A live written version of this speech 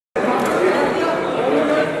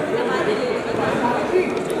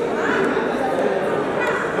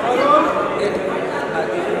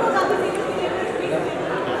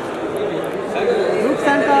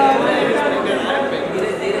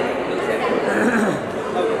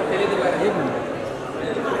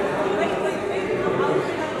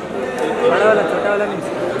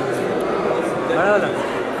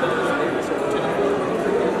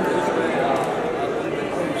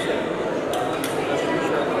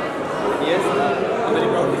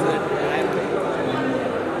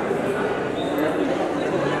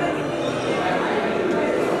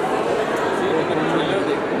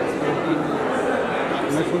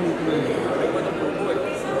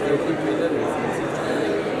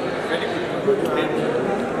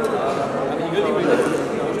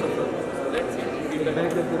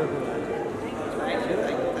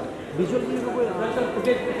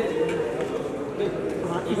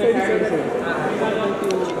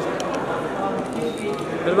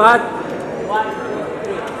धन्यवाद।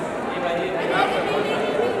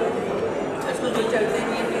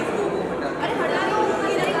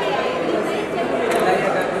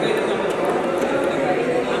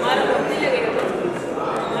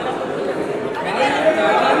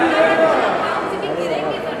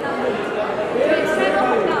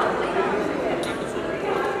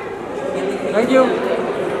 Thank you.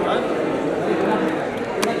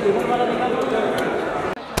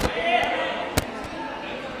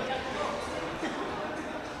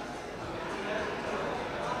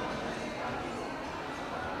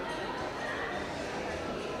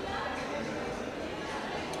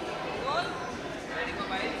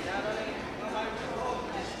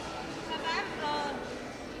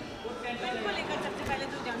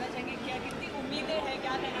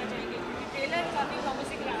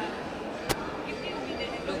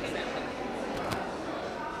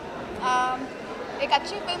 एक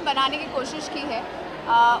अच्छी फिल्म बनाने की कोशिश की है।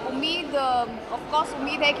 उम्मीद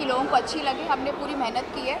है कि लोगों को अच्छी लगे। हमने पूरी मेहनत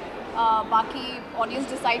की है, बाकी ऑडियंस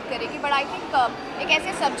डिसाइड करेगी। बट आई थिंक एक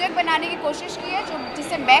ऐसे सब्जेक्ट बनाने की कोशिश की है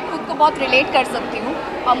जिससे मैं खुद को बहुत रिलेट कर सकती हूँ,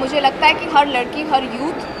 और मुझे लगता है कि हर लड़की, हर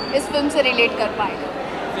यूथ इस फिल्म से रिलेट कर पाएगा।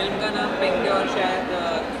 फिल्म का नाम पिंक है और शायद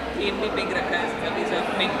थीम भी पिंक रखा है, अभी सब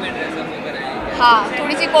पिंक में ड्रेसअप होकर आए हैं। हाँ,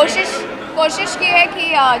 थोड़ी सी कोशिश की है कि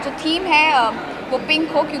जो थीम है वो पिंक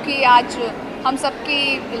हो, क्योंकि आज हम सबकी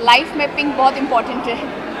लाइफ में पिंक बहुत इम्पोर्टेंट है।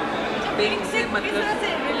 पिंक से मतलब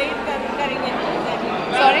रिलेट करेंगे,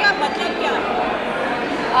 सॉरी, मतलब क्या?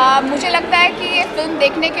 मुझे लगता है कि ये फिल्म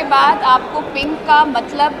देखने के बाद आपको पिंक का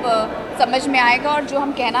मतलब समझ में आएगा, और जो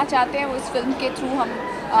हम कहना चाहते हैं वो इस फिल्म के थ्रू हम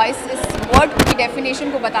इस वर्ड की डेफिनेशन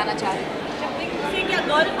को बताना चाहते हैं। क्या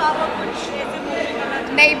गर्ल पावर कुछ ऐसे मूवी करना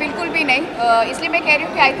चाहिए? नहीं, बिल्कुल भी नहीं। इसलिए मैं कह रही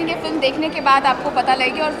हूँ कि आई थिंक ये फिल्म देखने के बाद आपको पता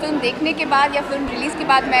लगेगी, और फिल्म देखने के बाद या फिल्म रिलीज़ के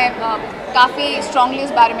बाद मैं काफ़ी स्ट्रांगली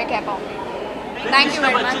इस बारे में कह पाऊँगी। Thank you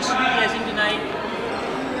very much.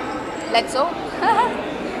 Let's so.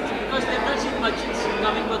 Because they've not seen much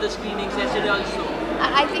coming for the screenings yesterday also.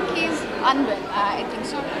 I think he's unwell. I think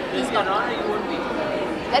so. He's not. Or he won't be.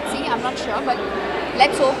 Let's see. I'm not sure, but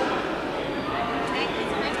let's hope.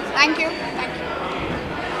 Thank you. Thank you.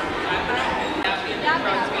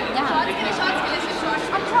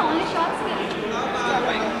 अच्छा, only shots के लिए।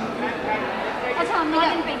 अच्छा, I'm not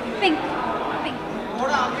in pink. Pink.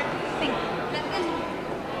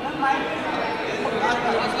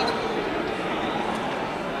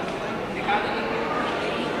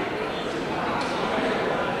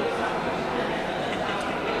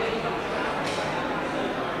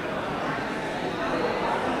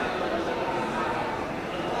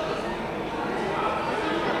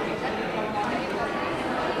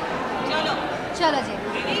 चलो जी।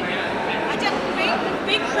 अच्छा,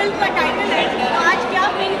 pink film का title है, तो आज क्या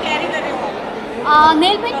पिंक कैरी कर रहे हो?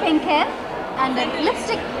 नेल पेंट पिंक है एंड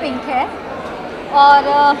लिपस्टिक पिंक है और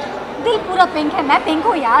दिल पूरा पिंक है। मैं पिंक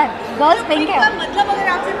हूँ यार, गर्ल्स पिंक है। मतलब अगर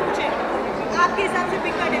आपसे पूछे आपके हिसाब से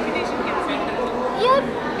पिंक का डेफिनेशन क्या है? यार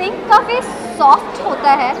पिंक काफ़ी सॉफ्ट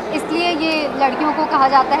होता है, इसलिए ये लड़कियों को कहा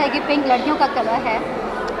जाता है कि पिंक लड़कियों का कलर है।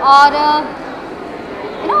 और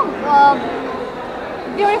यू नो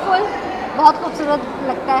ब्यूटीफुल, बहुत खूबसूरत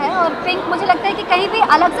लगता है। और पिंक मुझे लगता है कि कहीं भी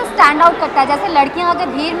अलग से स्टैंड आउट करता है। जैसे लड़कियां अगर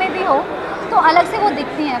भीड़ में भी हो तो अलग से वो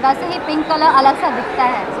दिखती हैं, वैसे ही पिंक कलर अलग सा दिखता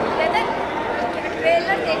है।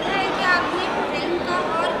 ट्रेलर देखा है कि आपने फिल्म का,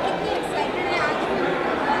 और कितनी एक्साइटेड है आज?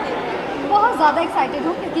 बहुत ज़्यादा एक्साइटेड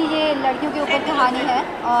हूँ क्योंकि ये लड़कियों के ऊपर कहानी है,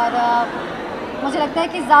 और मुझे लगता है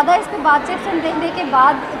कि ज़्यादा इस पर बातचीत फिल्म देखने के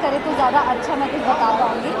बाद करे तो ज़्यादा अच्छा मैं कुछ बता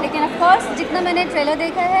पाऊँगी। लेकिन ऑफकोर्स जितना मैंने ट्रेलर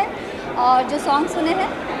देखा है और जो सॉन्ग सुने हैं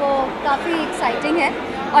वो काफ़ी एक्साइटिंग है।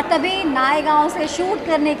 और तभी नायगांव से शूट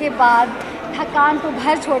करने के बाद थकान को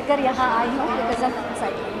घर छोड़कर यहाँ आई हूँ because of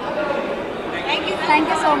excitement. Thank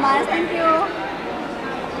you so much. Thank you.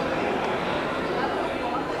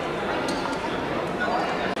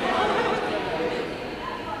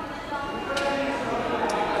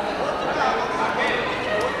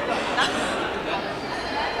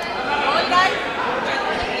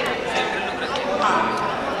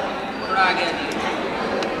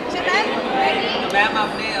 Ma'am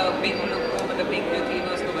आपने पिंक लुक को, मतलब पिंक जो थी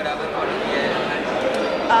उसको बराबर फॉलो किया है?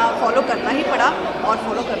 फॉलो करना ही पड़ा और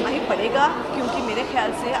फॉलो करना ही पड़ेगा, क्योंकि मेरे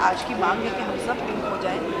ख्याल से आज की मांग है कि हम सब पिंक हो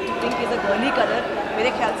जाएं। Pink is a girly colour.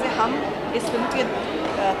 मेरे ख्याल से हम इस फिल्म के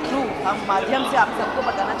थ्रू, हम माध्यम से आप सबको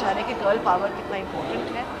बताना चाह रहे हैं कि गर्ल पावर कितना इम्पोर्टेंट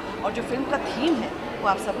है। और जो फिल्म का थीम है वो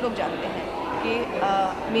आप सब लोग जानते हैं कि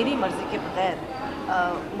मेरी मर्ज़ी के बगैर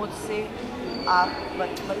मुझसे आप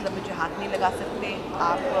मतलब मुझे हाथ नहीं लगा सकते,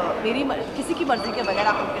 आप किसी की मर्ज़ी के बगैर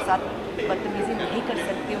आप उनके साथ बदतमीज़ी नहीं कर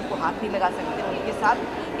सकते, उनको हाथ नहीं लगा सकते उनके साथ।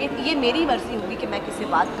 ये मेरी मर्ज़ी होगी कि मैं किससे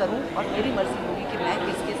बात करूं और मेरी मर्ज़ी होगी कि मैं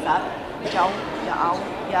किसके साथ जाऊं या आऊं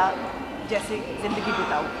या जैसे ज़िंदगी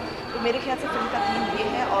बिताऊं। तो मेरे ख्याल से फिल्म का थीम ये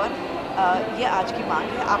है और ये आज की मांग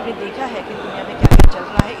है। आपने देखा है कि दुनिया में क्या क्या चल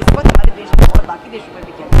रहा है इस वक्त हमारे देश में और बाकी देशों में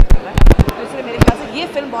भी क्या क्या चल रहा है, तो इसलिए मेरे ख्याल से ये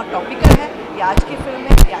फिल्म बहुत टॉपिकल है, ये आज की फिल्म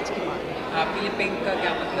है, ये आज की मांग है। आपके लिए पिंक का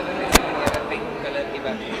क्या मतलब है बेसिकली, अगर पिंक कलर की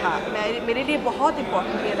बात करें? हाँ, मेरे लिए बहुत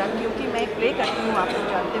इंपॉर्टेंट ये रंग, क्योंकि मैं एक प्ले करती हूँ, आप लोग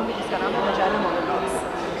जानते होंगे, जिसका नाम है वजाना मोनोलॉग्स।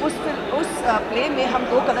 उस प्ले में हम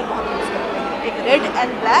 2 कलर बहुत यूज़ करते हैं, एक रेड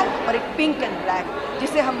एंड ब्लैक और एक पिंक एंड ब्लैक,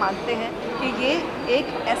 जिसे हम मानते हैं कि ये एक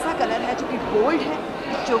ऐसा कलर है जो कि बोल्ड है,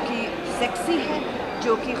 जो कि सेक्सी है,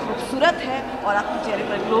 जो कि खूबसूरत है और आपके चेहरे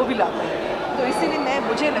पर ग्लो भी लाता है। तो इसीलिए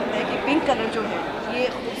मुझे लगता है कि पिंक कलर जो है ये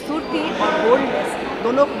खूबसूरती और बोल्डनेस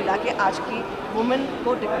दोनों को मिला के आज की वुमेन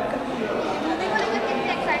को डिपेंड करती है।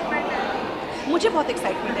 मुझे बहुत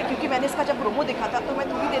एक्साइटमेंट है, क्योंकि मैंने इसका जब प्रोमो देखा था तो मैं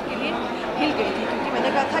थोड़ी देर के लिए हिल गई थी, क्योंकि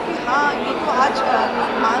मैंने कहा था कि हाँ, ये तो आज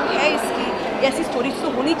मांग है इसकी, ऐसी स्टोरीज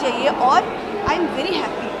तो होनी चाहिए। और आई एम वेरी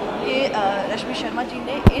हैप्पी कि रश्मि शर्मा जी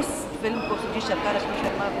ने इस फिल्म को, सुजीत शर्मा, रश्मि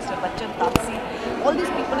Sharma, mister Bachchan, Taapsee, all this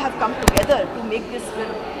people have come together to make this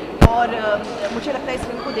film. और मुझे लगता है इस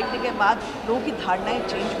फिल्म को देखने के बाद लोगों की धारणाएं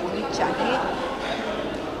चेंज होनी चाहिए,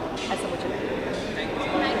 ऐसा मुझे लगता है।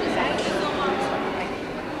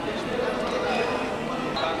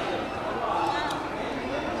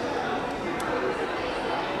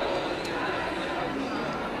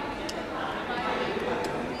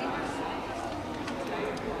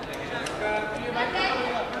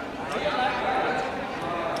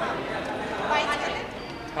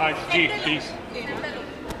 हाँ जी प्लीज।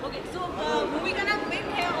 ओके, सो मूवी का नाम पिंक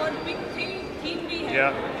है और पिंक थीम भी है। या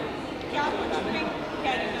क्या कुछ पिंक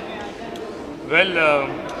कैरी करने आता है? वेल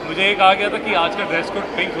मुझे ये कहा गया था कि आज का ड्रेस कोड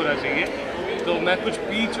पिंक होना चाहिए, तो मैं कुछ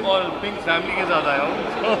पीच और पिंक फैमिली के साथ आया हूँ।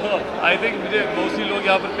 आई थिंक मुझे मोस्टली लोग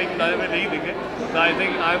यहाँ पर पिंक लाए हुए नहीं दिखे, तो I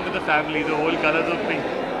think I am with the family, the whole colours of pink.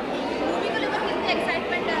 Movie को लेकर कितनी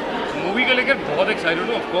एक्साइटमेंट है? मूवी को लेकर बहुत एक्साइटेड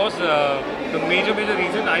हूँ। Of course the major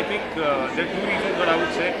reason, I think there 2 reason what I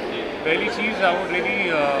would say. पहली चीज़, I would really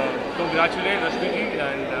congratulate Rashmi ji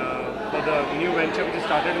and for the new venture which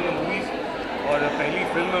started in the movies, और पहली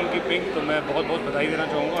film है उनकी pink, तो मैं बहुत बहुत बधाई देना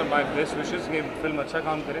चाहूँगा और माय बेस्ट विशेस कि फिल्म अच्छा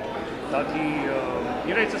काम करे, ताकि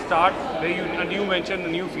you know it's a start, a new venture in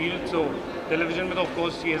a new field. So television में तो of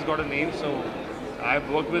course she has got a name, so I've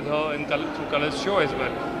worked with her in through Colors show as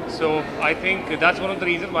well. So I think that's one of the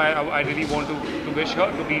reasons why I really want to wish her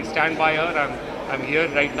to stand by her. I'm here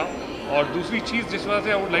right now. और दूसरी चीज़ जिस वजह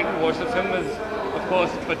से I would like to watch the film is of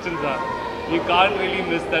course Bachchan साहब. You can't really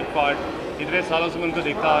miss that part. इतने सालों से मैं उनको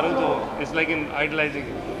देखता आ रहा हूँ, तो it's like in idolizing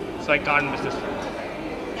him. So I can't miss this film.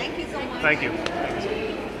 Thank you so much. Thank you.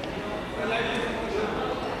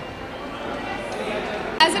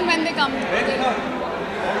 As and when they come.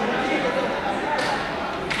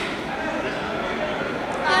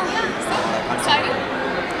 Sorry?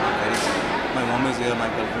 My mom is here, my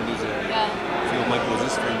girlfriend is here. Yeah. Few of my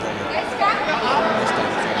closest friends are here. Let's start. Best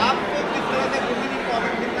time. आपको किस तरह से women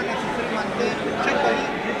empowerment करना necessary मानते हैं? Picture को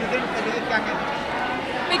represent करिए, क्या कहना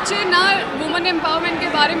चाहिए? पिक्चर ना वुमेन एम्पावरमेंट के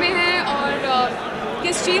बारे में है और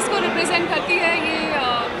किस चीज़ को रिप्रेजेंट करती है। ये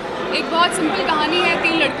एक बहुत सिंपल कहानी है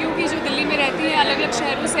 3 लड़कियों की जो दिल्ली में रहती हैं, अलग अलग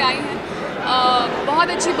शहरों से आई हैं। बहुत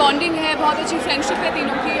अच्छी बॉन्डिंग है, बहुत अच्छी फ्रेंडशिप है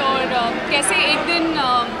तीनों की, और कैसे एक दिन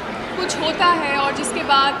कुछ होता है और जिसके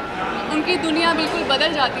बाद उनकी दुनिया बिल्कुल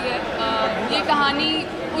बदल जाती है। ये कहानी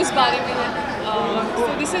उस बारे में है। So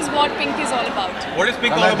this is what Pink is all about. What is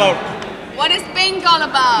Pink all about? What is Pink all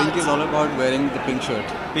about? Pink is all about wearing the pink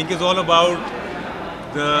shirt. Pink is all about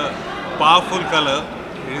the powerful color.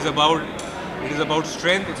 It is about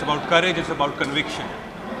strength, it's about courage, it's about conviction.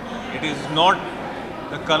 It is not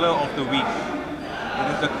the color of the weak. It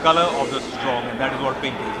is the color of the strong, and that is what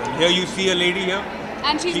pink is. And here you see a lady here.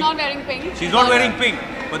 And she's not wearing pink. She's not wearing pink,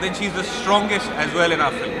 but then she's the strongest as well in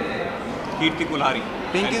our film. Kirti Kulhari.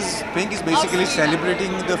 Pink is basically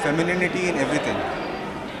celebrating the femininity in everything,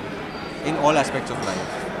 in all aspects of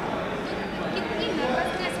life. कितनी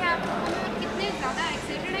nervousness है आपको और कितने ज़्यादा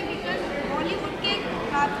excited है, because Bollywood के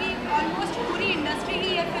काफ़ी almost पूरी इंडस्ट्री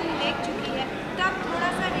ही ये फिल्म देख चुकी है, तो आप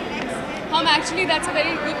थोड़ा सा रिलैक्स हैं? हम actually that's a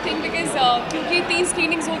very good thing, because क्योंकि 3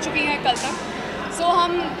 स्क्रीनिंग्स हो चुकी हैं कल तक, सो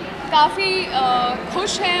हम काफ़ी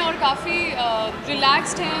खुश हैं और काफ़ी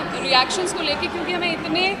रिलैक्स्ड हैं रिएक्शंस को लेके, क्योंकि हमें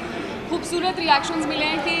इतने खूबसूरत रिएक्शंस मिले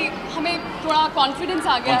हैं कि हमें थोड़ा कॉन्फिडेंस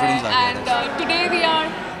आ गया है। And today we are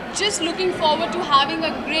just looking forward to having a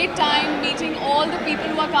great time meeting all the people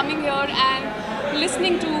who are coming here and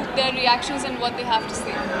listening to their reactions and what they have to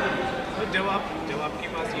say. तो जब आपके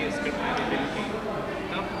पास ये script I film की,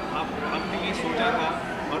 तब आपने ये सोचा था,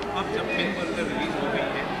 और अब जब फिल्म बनकर रिलीज हो गई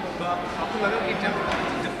है तो आपको लगा कि जब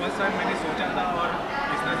फर्स्ट टाइम मैंने सोचा था और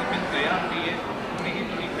इस तरह से फिल्म तैयार हुई है, उन्हीं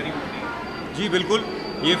थोड़ी करीब होती है? जी बिल्कुल,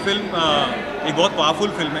 ये फिल्म एक बहुत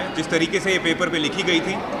पावरफुल फिल्म है। जिस तरीके से ये पेपर पे लिखी गई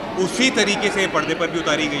थी उसी तरीके से पर्दे पर भी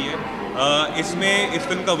उतारी गई है। इसमें इस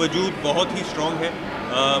फिल्म का वजूद बहुत ही स्ट्रॉन्ग है।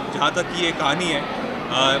 जहाँ तक कि ये कहानी है,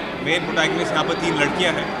 मेन प्रोटैगनिस्ट यहाँ पर 3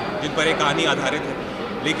 लड़कियाँ हैं जिन पर एक कहानी आधारित है,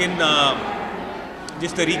 लेकिन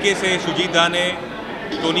जिस तरीके से सुजीत दा ने,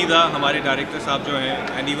 टोनी दा हमारे डायरेक्टर साहब जो हैं,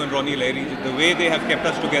 and even Ronnie Lahiri, the way they have kept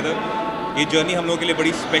us together, ये जर्नी हम लोगों के लिए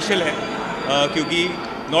बड़ी स्पेशल है, क्योंकि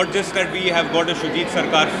not just that we have got a Shujit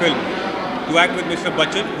Sarkar film to act with Mr.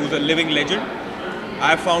 Bachchan, who's a living legend.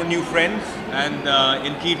 I have found new friends, and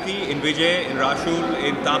in Kirti, in Vijay, in Rashul,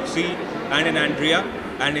 in Tapsi, and in Andrea,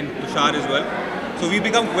 and in Tushar as well. So we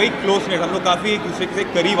become very close knit. हम लोग काफ़ी एक दूसरे से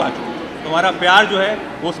करीब आ चुके हैं। तो हमारा प्यार जो है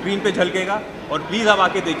वो स्क्रीन पे झलकेगा, और प्लीज़ आप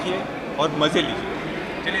आके देखिए और मज़े लीजिए।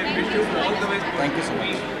 चलिए, wish you all the best. Thank you so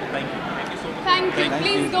much. Thank you. Thank you so much. Thank you.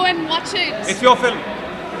 Please go and watch it. It's your film.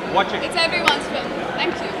 Watch it. It's everyone's film.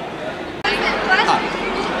 Thank you.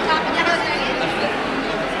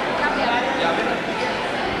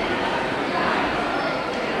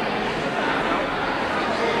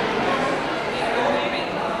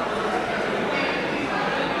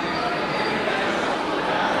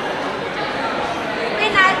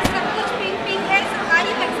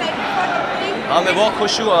 हाँ, मैं बहुत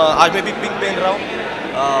खुश हूँ। आज मैं भी pink पहन रहा हूँ,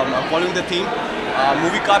 फॉलोइंग द थीम।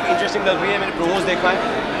 मूवी काफ़ी इंटरेस्टिंग लग रही है, मैंने प्रोमोज देखा है।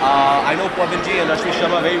 I know Pawan ji and Rashmi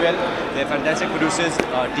Sharma very well, they fantastic producers.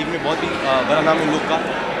 Team में बहुत ही बड़ा नाम है उन लोग का।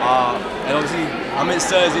 And obviously Amit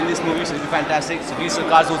sir is in this movie, so is fantastic. Sujit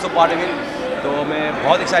सरकार is also part of it, तो मैं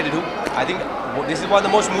बहुत एक्साइटेड हूँ। I think this is one of the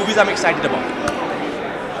most movies I am excited about.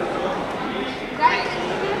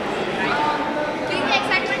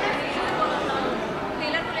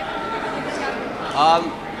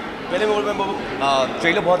 पहले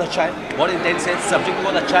ट्रेलर बहुत अच्छा है, बहुत इंटेंस है, सब्जेक्ट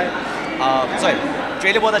बहुत अच्छा है।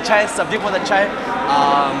 ट्रेलर बहुत अच्छा है, सब्जेक्ट बहुत अच्छा है।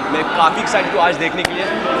 मैं काफ़ी एक्साइटेड हूँ आज देखने के लिए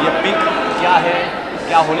ये पिंक क्या है,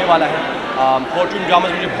 क्या होने वाला है। कोर्टरूम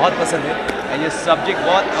ड्रामाज मुझे बहुत पसंद है, एंड ये सब्जेक्ट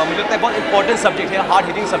बहुत मुझे लगता है बहुत इंपॉर्टेंट सब्जेक्ट है, हार्ड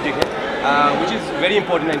हिटिंग सब्जेक्ट है, which is very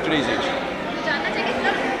important in today's as.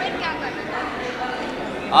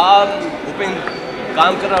 Upen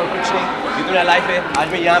काम कर रहा हूँ, कुछ नहीं, ये तो मेरा लाइफ है।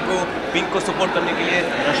 आज मैं यहाँ पे पिंक को सपोर्ट करने के लिए,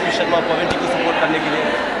 रश्मि शर्मा पवन जी को सपोर्ट करने के लिए,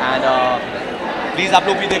 एंड प्लीज़ आप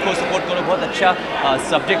लोग भी देखो, सपोर्ट करो। बहुत अच्छा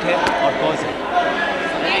सब्जेक्ट है और कॉज है।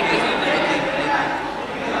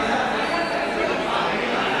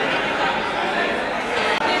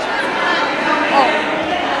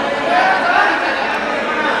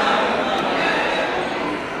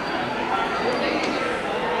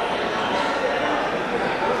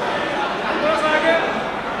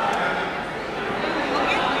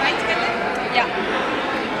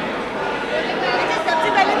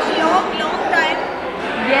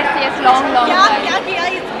 long time. क्या किया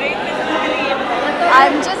इस ब्रेक में?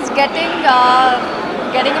 I'm just getting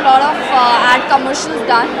a lot of ad commercials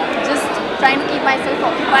done. Just trying to keep myself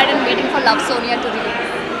occupied and waiting for Love Sonia to release.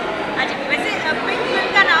 अच्छा, वैसे पिंक फिल्म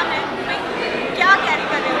का नाम है, क्या कैरी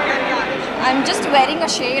कर रहे हो, क्या? I'm just wearing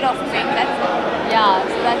a shade of pink. That's it. Yeah,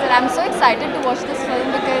 so that's it. I'm so excited to watch this film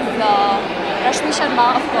because Rashmi Sharma,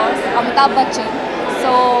 of course, Amitabh Bachchan.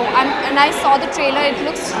 So and I saw the trailer. It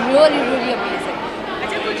looks really, really amazing.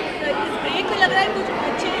 अच्छा, कुछ इस break में लग रहा है कुछ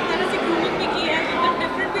अच्छे तरह से ग्रूमिंग भी की है, एकदम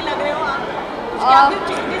डिफरेंट भी लग रहे हो आप। क्या कुछ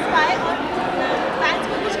चेंजेस पाए और फैंस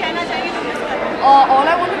को कुछ कहना चाहिए जो मिस कर रहे हैं? All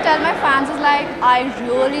I want to tell my fans is like I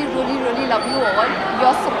really, really, really love you all.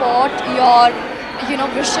 Your support, your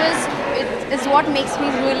wishes, it is what makes me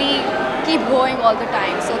really keep going all the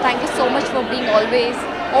time. So thank you so much for being always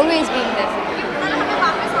being there for me.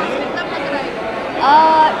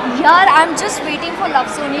 Yeah, I'm just waiting for Love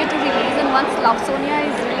Sonia to release, and once Love Sonia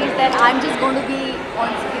is released, then I'm just going to be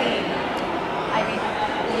on screen. I mean,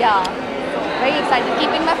 yeah, so very excited.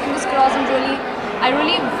 Keeping my fingers crossed, and I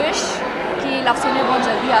really wish कि Love Sonia बहुत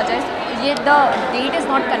जल्दी आ जाए. ये the date is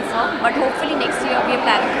not confirmed, but hopefully next year we are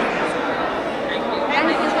planning to release.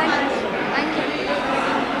 Thank you.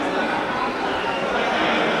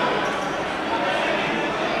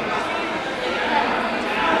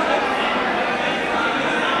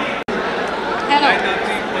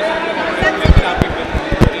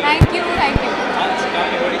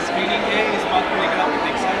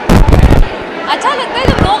 अच्छा लगता है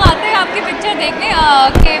जब लोग आते हैं आपकी पिक्चर देखने,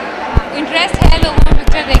 कि इंटरेस्ट है लोगों में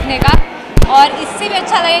पिक्चर देखने का, और इससे भी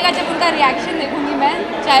अच्छा लगेगा जब उनका रिएक्शन देखूंगी मैं,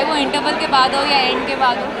 चाहे वो इंटरवल के बाद हो या एंड के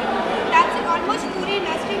बाद हो। ऑलमोस्ट पूरी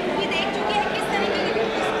इंडस्ट्री मूवी देख चुकी है, किस तरीके के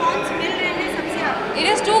रिस्पॉन्स मिल रहे हैं सबसे ज़्यादा? It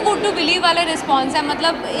is to good to believe वाला रिस्पॉन्स है,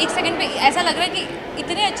 मतलब एक सेकंड पे ऐसा लग रहा है कि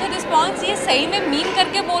इतने अच्छे रिस्पॉन्स, ये सही में मीन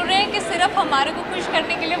करके बोल रहे हैं कि सिर्फ हमारे को खुश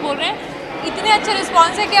करने के लिए बोल रहे हैं। इतने अच्छे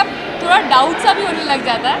रिस्पॉन्स है कि अब थोड़ा डाउट सा भी होने लग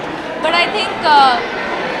जाता है, बट आई थिंक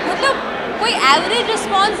मतलब कोई एवरेज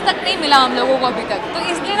रिस्पॉन्स तक नहीं मिला हम लोगों को अभी तक, तो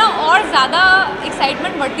इसलिए ना और ज़्यादा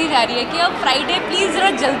एक्साइटमेंट बढ़ती जा रही है कि अब फ्राइडे प्लीज़ ज़रा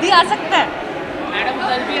जल्दी आ सकता है। मैडम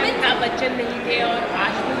कल भी अमिताभ बच्चन नहीं थे और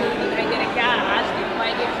आज भी नहीं दिखाई दे रहे, क्या आज दिख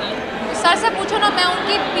पाएंगे सर? सर से पूछो ना, मैं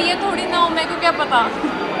उनकी पीए थोड़ी ना हूँ, मेरे को क्या पता।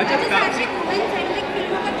 अच्छा वुमेन सेंट्रिक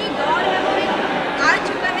फिल्मों का जो दौर है वो आ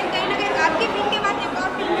चुका है, कहीं ना कहीं आपकी फिल्म के बाद एक और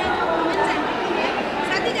फिल्म है जो वुमेन सेंट्रिक की है,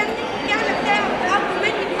 साथ ही जानते हैं क्या लगता है और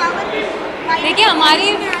वुमेन एम्पावरमेंट? देखिए हमारी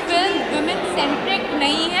फिल्म वुमेन सेंट्रिक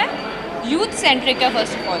नहीं है, यूथ सेंट्रिक है।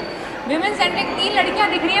 First of all women centric, 3 लड़कियां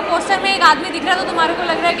दिख रही है पोस्टर में, एक आदमी दिख रहा है, तो तुम्हारे को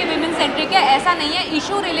लग रहा है कि विमेन सेंट्रिक है, ऐसा नहीं है।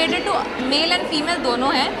 Issue related to male and female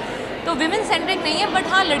दोनों हैं, तो विमेन सेंट्रिक नहीं है, बट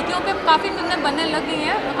हाँ लड़कियों पे काफ़ी फिल्में बनने लग गई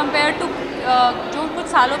हैं कंपेयर टू जो कुछ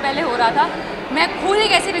सालों पहले हो रहा था। मैं खुद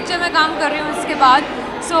एक ऐसी पिक्चर में काम कर रही हूँ इसके बाद,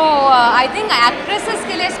 सो आई थिंक एक्ट्रेसेस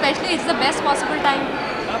के लिए specially it's the best possible time.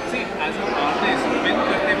 आपसे एज एन आर्टिस्ट फिल्म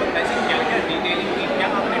करते वक्त ऐसी क्या-क्या डिटेलिंग थी, क्या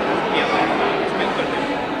आपने नोट किया फिल्म करते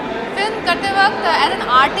वक्त? फिल्म करते वक्त एज एन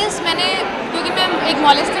आर्टिस्ट मैंने, क्योंकि मैं एक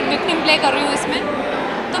मॉलेस्टेड विक्टिम प्ले कर रही हूँ इसमें,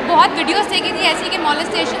 तो बहुत वीडियोस देखी थी ऐसी कि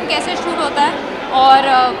मॉलेस्टेशन कैसे शूट होता है और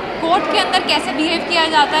कोर्ट के अंदर कैसे बिहेव किया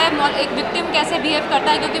जाता है, एक विक्टिम कैसे बिहेव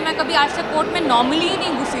करता है, क्योंकि मैं कभी आज तक कोर्ट में नॉर्मली ही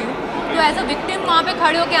नहीं घुसी हूँ, तो एज अ विक्टिम वहाँ पे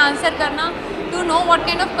खड़े होकर आंसर करना, to know what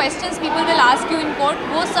kind of questions people will ask you in court,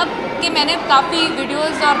 वो सब के मैंने काफ़ी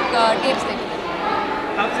वीडियोस और टेप्स देखे।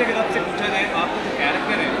 आपसे अगर आपसे पूछा जाए आपका जो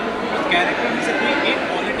कैरेक्टर है उस कैरेक्टर में से कोई एक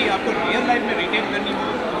क्वालिटी आपको रियल लाइफ में रिटेन करनी हो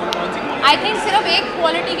तो कौन सी क्वालिटी? आई थिंक सिर्फ एक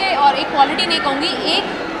क्वालिटी के, और एक क्वालिटी नहीं कहूँगी, एक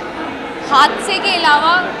हादसे के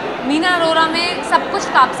अलावा मीना अरोरा में सब कुछ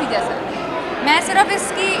तापसी जैसा है। मैं सिर्फ इस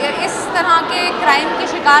तरह के क्राइम की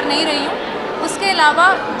शिकार नहीं रही हूँ, उसके अलावा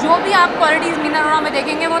जो भी आप क्वालिटीज़ मीना अरोरा में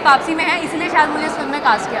देखेंगे वो तापसी में है, इसलिए शायद मुझे इस फिल्म में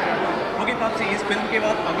कास्ट किया गया। ओके तापसी, इस फिल्म के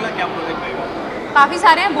बाद अगला क्या प्रोजेक्ट रहेगा? काफ़ी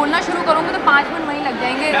सारे हैं, बोलना शुरू करूँगी तो 5 मिनट वहीं लग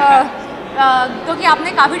जाएंगे, क्योंकि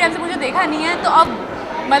आपने काफ़ी टाइम से मुझे देखा नहीं है, तो अब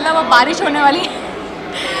मतलब अब बारिश होने वाली है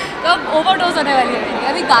तो अब ओवरडोज होने वाली है।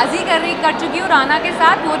 अभी गाजी कर चुकी हूँ राना के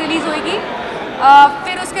साथ, वो रिलीज़ होगी।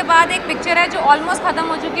 फिर उसके बाद एक पिक्चर है जो ऑलमोस्ट ख़त्म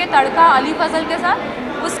हो चुकी है, तड़का अली फजल के साथ,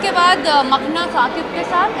 उसके बाद मखना साकिब के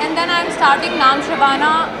साथ, and then I am starting नाम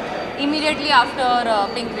Shabana immediately after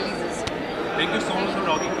pink releases. Thank you so much for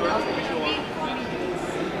talking to us.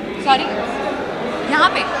 Sorry, यहाँ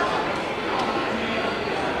पे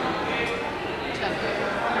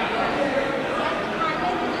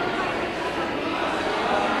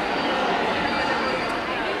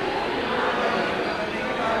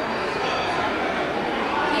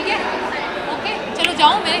ठीक है, ओके चलो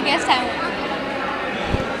जाओ, मेरे गेस्ट आए हुए।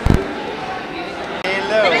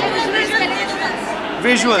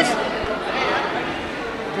 Visuals.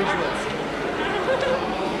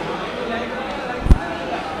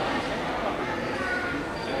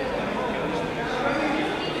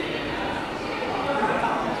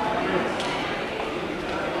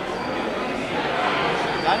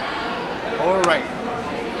 All right.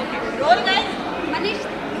 Role guys, Manish.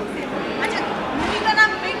 अच्छा, मूवी का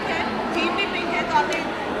नाम पिंक है, थीम भी पिंक है, तो आपने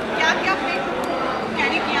क्या पिंक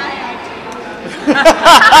कैरी किया है आज?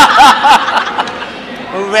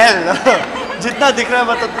 Well, जितना दिख रहा है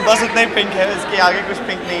बस उतना ही पिंक है, इसके आगे कुछ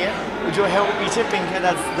पिंक नहीं है, जो है वो पीछे पिंक है।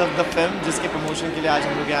 दैट्स द फिल्म जिसके प्रमोशन के लिए आज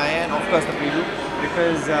हम लोग आए हैं, end of course the preview,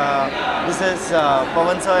 because this is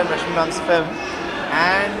Pawan sir and Rashmi ma'am's film,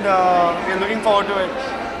 and we are looking forward to it.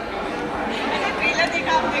 Trailer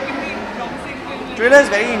देखा आपने, कितनी promising film? Trailer is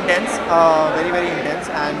very intense, very intense,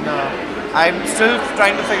 and I'm still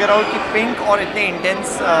trying to figure out कि pink और इतने intense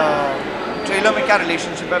trailer में क्या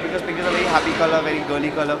relationship है, because pink is a very happy color, very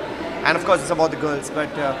girly color, and of course it's about the girls,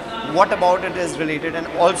 but what about it is related, and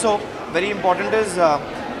also very important is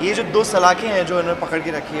ये जो 2 सलाखें हैं जो इन्होंने पकड़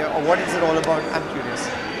के रखी है, और what is it all about? I'm curious.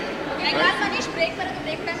 एक बार मनीष ब्रेक करो, तो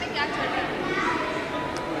ब्रेक टाइम में क्या चल रहा है?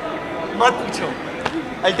 मत पूछो,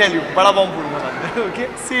 I'll tell you, बड़ा बॉम्ब फूटूंगा बाद में, okay?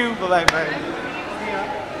 See you, bye bye.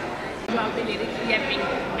 जो आपने लिरिक्स लिया पिंक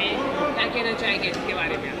में, क्या कहना चाहेंगे इसके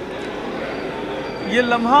बारे में? ये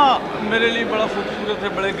लम्हा मेरे लिए बड़ा खूबसूरत है,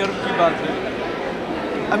 बड़े गर्व की बात है।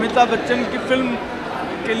 अमिताभ बच्चन की फिल्म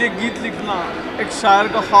के लिए गीत लिखना एक शायर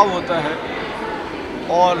का ख्वाब होता है,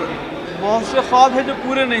 और बहुत से ख्वाब हैं जो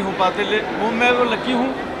पूरे नहीं हो पाते, वो मैं वो लकी हूँ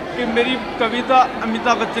कि मेरी कविता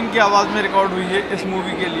अमिताभ बच्चन की आवाज़ में रिकॉर्ड हुई है इस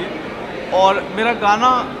मूवी के लिए। और मेरा गाना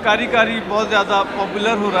कारी कारी बहुत ज़्यादा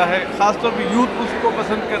पॉपुलर हो रहा है, ख़ासतौर पर यूथ उसको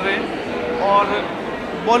पसंद कर रहे हैं और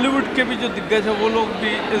बॉलीवुड के भी जो दिग्गज हैं वो लोग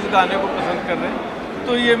भी इस गाने को पसंद कर रहे हैं,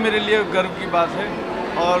 तो ये मेरे लिए गर्व की बात है।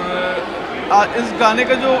 और इस गाने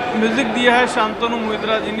का जो म्यूज़िक दिया है शांतनु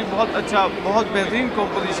मोहितरा जी ने, बहुत अच्छा, बहुत बेहतरीन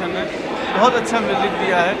कॉम्पोजिशन है, बहुत अच्छा म्यूज़िक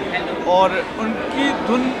दिया है। और उनकी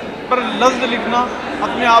धुन पर लफ्ज़ लिखना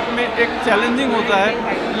अपने आप में एक चैलेंजिंग होता है,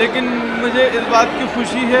 लेकिन मुझे इस बात की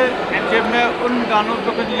खुशी है कि मैं उन गानों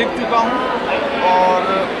पर कुछ लिख चुका हूँ और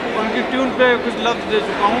उनकी ट्यून पे कुछ लफ्ज़ दे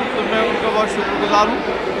चुका हूँ, तो मैं उनका बहुत शुक्रगुजार हूँ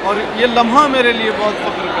और ये लम्हा मेरे लिए बहुत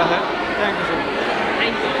फ़ख्र का है। Thank you so much.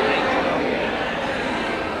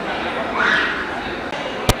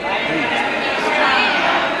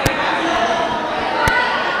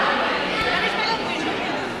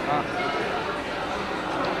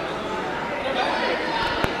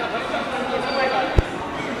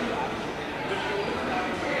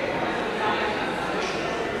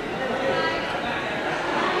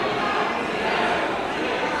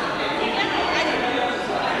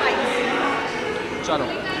 चलो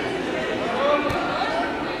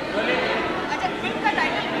अच्छा, फिल्म का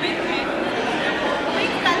टाइटल पिंक है,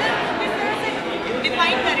 पिंक कलर को किस तरह से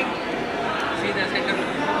डिफाइन करेंगे?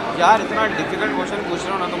 यार इतना डिफिकल्ट क्वेश्चन पूछ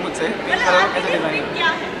रहे हो ना तुम मुझसे, पिंक कलर को कैसे डिफाइन?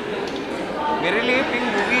 क्या है? मेरे लिए पिंक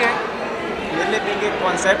मूवी है, मेरे लिए पिंक एक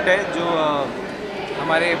कॉन्सेप्ट है जो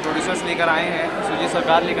हमारे प्रोड्यूसर्स लेकर आए हैं, सुजीत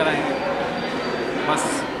सरकार लेकर आए हैं। बस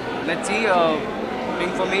let's see,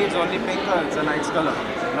 pink for me is only pink, it's a nice colour,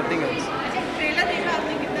 nothing else. Trailer देखा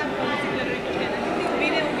आपने, कितना प्रॉमिसिंग लग रहा है, कितनी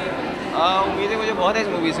उम्मीदें होंगी? उम्मीदें मुझे बहुत है इस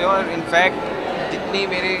मूवी से, और इनफैक्ट जितनी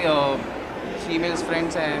मेरे फीमेल्स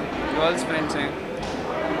फ्रेंड्स हैं, गर्ल्स फ्रेंड्स हैं,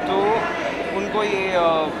 तो उनको ये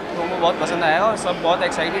प्रोमो बहुत पसंद आया और सब बहुत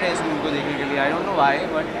एक्साइटेड है इस मूवी को देखने के लिए। I don't know why,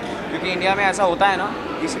 but क्योंकि इंडिया में ऐसा होता है ना,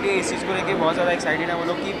 इसलिए इस चीज़ को लेके बहुत ज़्यादा एक्साइटेड है वो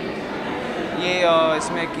लोग कि ये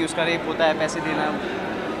इसमें कि उसका रेप होता है, पैसे देना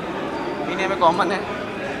इंडिया में कॉमन है,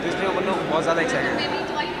 तो इसलिए वो लोग बहुत ज़्यादा एक्साइटेड है।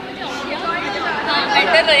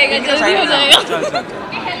 बेटर रहेगा, जल्दी हो जाएगा। चल चल चल।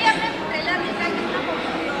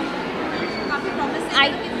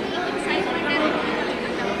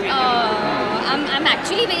 I'm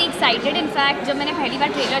actually very excited. In fact, जब मैंने पहली बार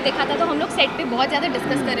ट्रेलर देखा था तो हम लोग सेट पे बहुत ज़्यादा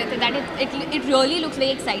डिस्कस कर रहे थे that it really looks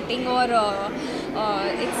very exciting और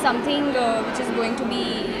it's something which is going to be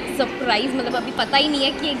surprise, मतलब अभी पता ही नहीं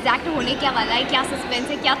है कि एग्जैक्ट होने क्या वाला है, क्या सस्पेंस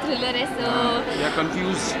है, क्या थ्रिलर है, सो या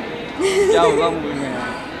कंफ्यूज क्या होगा मूवी में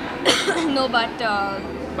यार। no but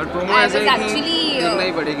प्रोमो ऐसे ही देखना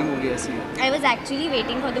ही पड़ेगी, मूवी ऐसी है। I was actually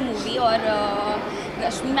waiting for the movie और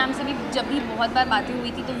रश्मि मैम से भी जब भी बहुत बार बातें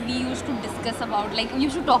हुई थी तो we used to discuss about, like we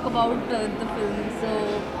used to talk about the film, so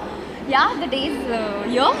yeah, the days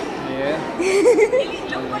here.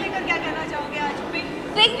 Look को लेकर क्या कहना चाहोगे आज?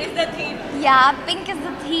 Pink is the theme. Yeah, pink is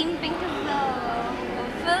the theme, pink is the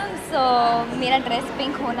film, so मेरा dress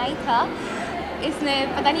pink होना ही था। इसने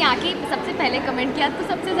पता नहीं आके सबसे पहले कमेंट किया तो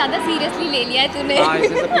सबसे ज़्यादा सीरियसली ले लिया है तूने। हाँ,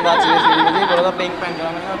 इससे सबकी बात सीरियसली मुझे बोला था पिंक पहन कर,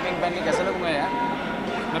 मैंने कहा पिंक पहन के कैसे लगूंगा यार,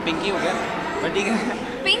 मैं पिंक ही हो गया, बट ठीक है।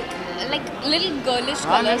 पिंक लाइक लिटिल गर्लिश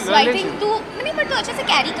हाँ, कलर, सो आई थिंक तू नहीं, बट तू अच्छे से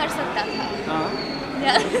कैरी कर सकता था। हाँ,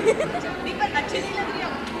 पर अच्छी नहीं लग रही है।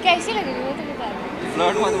 कैसी लग रही है वो तो बता दे।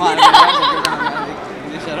 फ्लर्ट मत मार यार,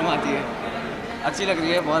 मुझे शर्म आती है। अच्छी लग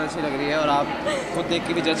रही है, बहुत अच्छी लग रही है, और आप खुद देख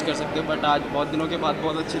के भी जज कर सकते हो, बट आज बहुत दिनों के बाद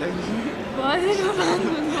बहुत अच्छी लग रही है।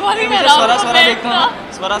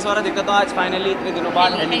 स्वरा देखता था, आज फाइनली इतने दिनों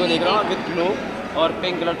बाद हैंडी को देख रहा हूँ विद ग्लो, और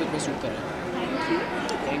पिंक कलर तुझ पे सूट कर रहा है।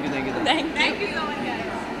 Thank you thank you so much.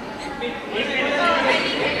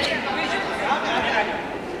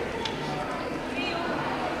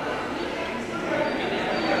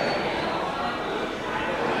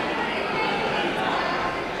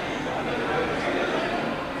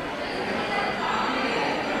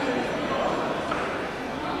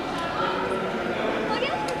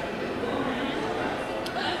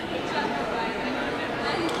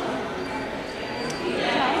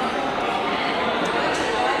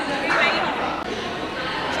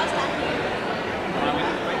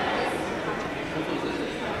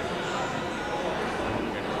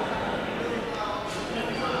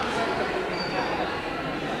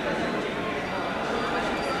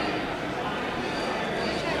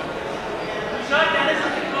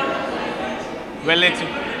 Well, it's...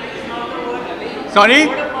 Sorry?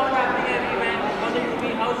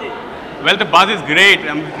 Well, the buzz is great.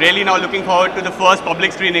 I'm really now looking forward to the first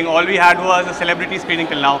public screening. All we had was a celebrity screening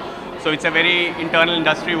till now. So it's a very internal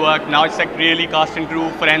industry work. Now it's like really cast and crew,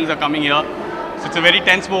 friends are coming here. So it's a very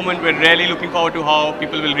tense moment. We're really looking forward to how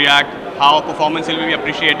people will react, how our performance will be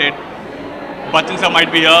appreciated. Bachchan sir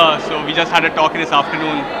might be here, so we just had a talk this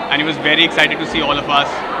afternoon and he was very excited to see all of us.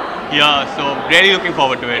 here. So really looking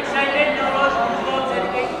forward to it.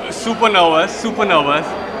 Super nervous, super nervous.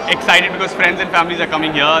 Excited because friends and families are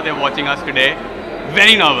coming here. They're watching us today.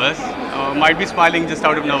 Very nervous. Might be smiling just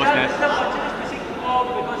out of nervousness.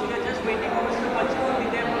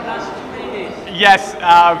 Yes,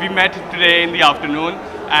 we met today in the afternoon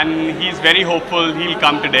and he's very hopeful he'll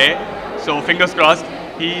come today. So fingers crossed.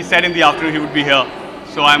 He said in the afternoon he would be here.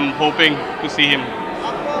 So I'm hoping to see him.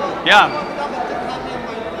 Yeah.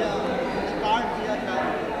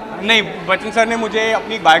 नहीं, Bachchan sir ने मुझे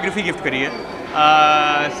अपनी biography gift करी है,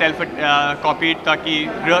 self copy, ताकि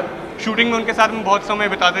shooting में उनके साथ में बहुत समय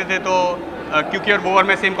बिताते थे, तो क्योंकि और वो और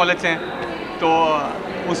मैं सेम कॉलेज से हैं, तो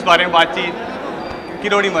उस बारे में बातचीत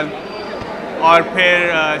किरोड़ीमल, और फिर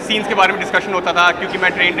सीन्स के बारे में डिस्कशन होता था, क्योंकि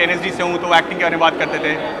मैं ट्रेन NSD से हूँ तो एक्टिंग के बारे में बात करते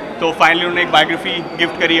थे, तो फाइनली उन्होंने एक बायोग्राफी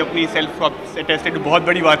गिफ्ट करी अपनी सेल्फ अटेस्टेड। बहुत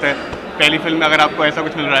बड़ी बात है पहली फिल्म में अगर आपको ऐसा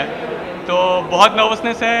कुछ मिल रहा है, तो बहुत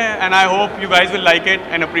नर्वसनेस है, and I hope you guys will like it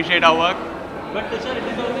and appreciate our work. But sir, it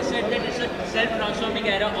is always said that it's a self-transforming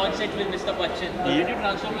era on set with Mr. Bachchan. Did you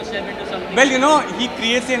transform yourself into something? Well, you know, he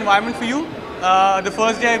creates the environment for you. The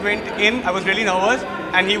first day I went in, I was really nervous,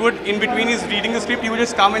 and he would, in between his reading the script, he would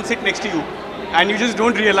just come and sit next to you, and you just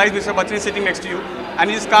don't realize Mr. Bachchan is sitting next to you, and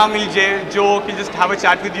he just come, he'll joke, he'll just have a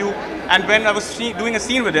chat with you, and when I was doing a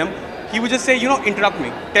scene with him, he would just say, you know, interrupt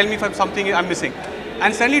me, tell me if something I'm missing,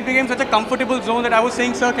 and suddenly it became such a comfortable zone that I was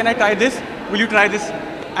saying, sir, can I try this? Will you try this?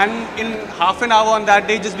 And in half an hour on that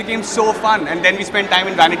day, it just became so fun. And then we spent time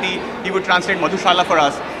in Vanity. He would translate Madhushala for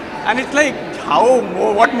us. And it's like,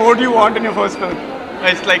 what more do you want in your first film?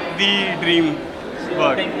 It's like the dream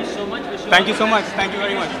work. Thank you so much. Thank you so much. Thank you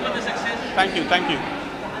very much. For the success. Thank you. Thank you.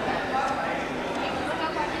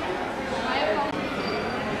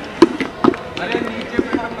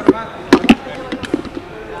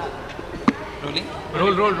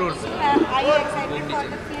 Roll. Are you excited for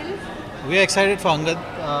the film? We are excited for Angad.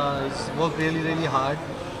 He's worked really hard.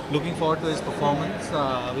 Looking forward to his performance.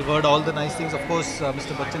 We've heard all the nice things. Of course,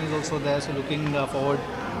 Mr. Bachchan is also there, so looking forward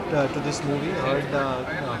to this movie. Heard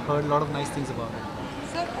a lot of nice things about it.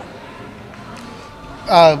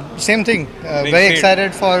 Same thing. Very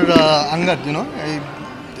excited for Angad. You know,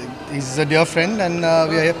 he's a dear friend, and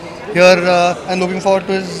we are here and looking forward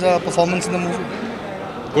to his performance in the movie.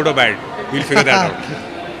 Good or bad, we'll figure that out.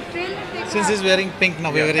 Since he's wearing pink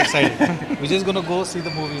now, we're very excited. We're just going to go see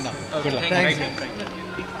the movie now. Good luck. Thank you.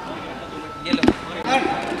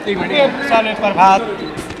 एक minute, sir, हाथ,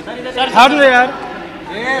 हाथ ले यार।